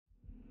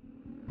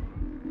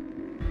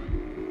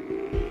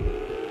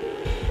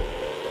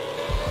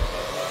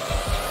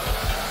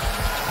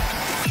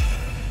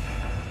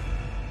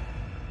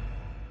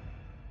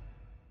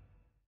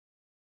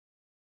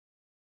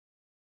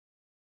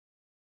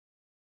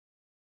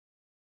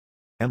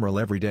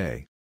Emeril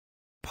Everyday.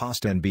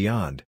 Pasta and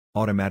Beyond,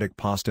 Automatic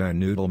Pasta and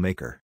Noodle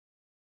Maker.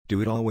 Do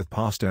it all with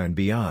Pasta and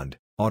Beyond,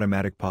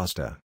 Automatic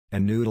Pasta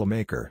and Noodle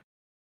Maker.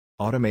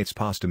 Automates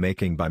pasta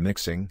making by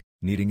mixing,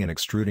 kneading and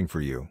extruding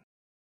for you.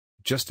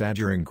 Just add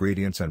your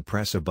ingredients and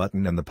press a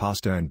button and the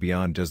Pasta and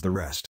Beyond does the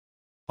rest.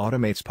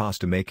 Automates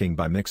pasta making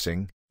by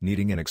mixing,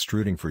 kneading and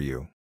extruding for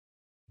you.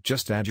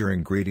 Just add your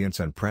ingredients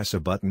and press a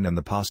button and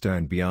the Pasta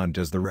and Beyond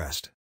does the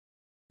rest.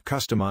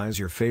 Customize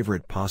your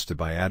favorite pasta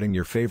by adding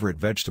your favorite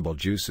vegetable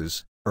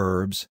juices,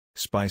 herbs,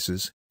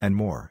 spices, and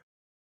more.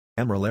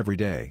 Emeril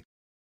Everyday.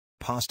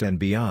 Pasta and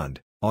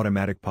Beyond,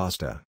 Automatic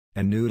Pasta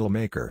and Noodle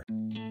Maker.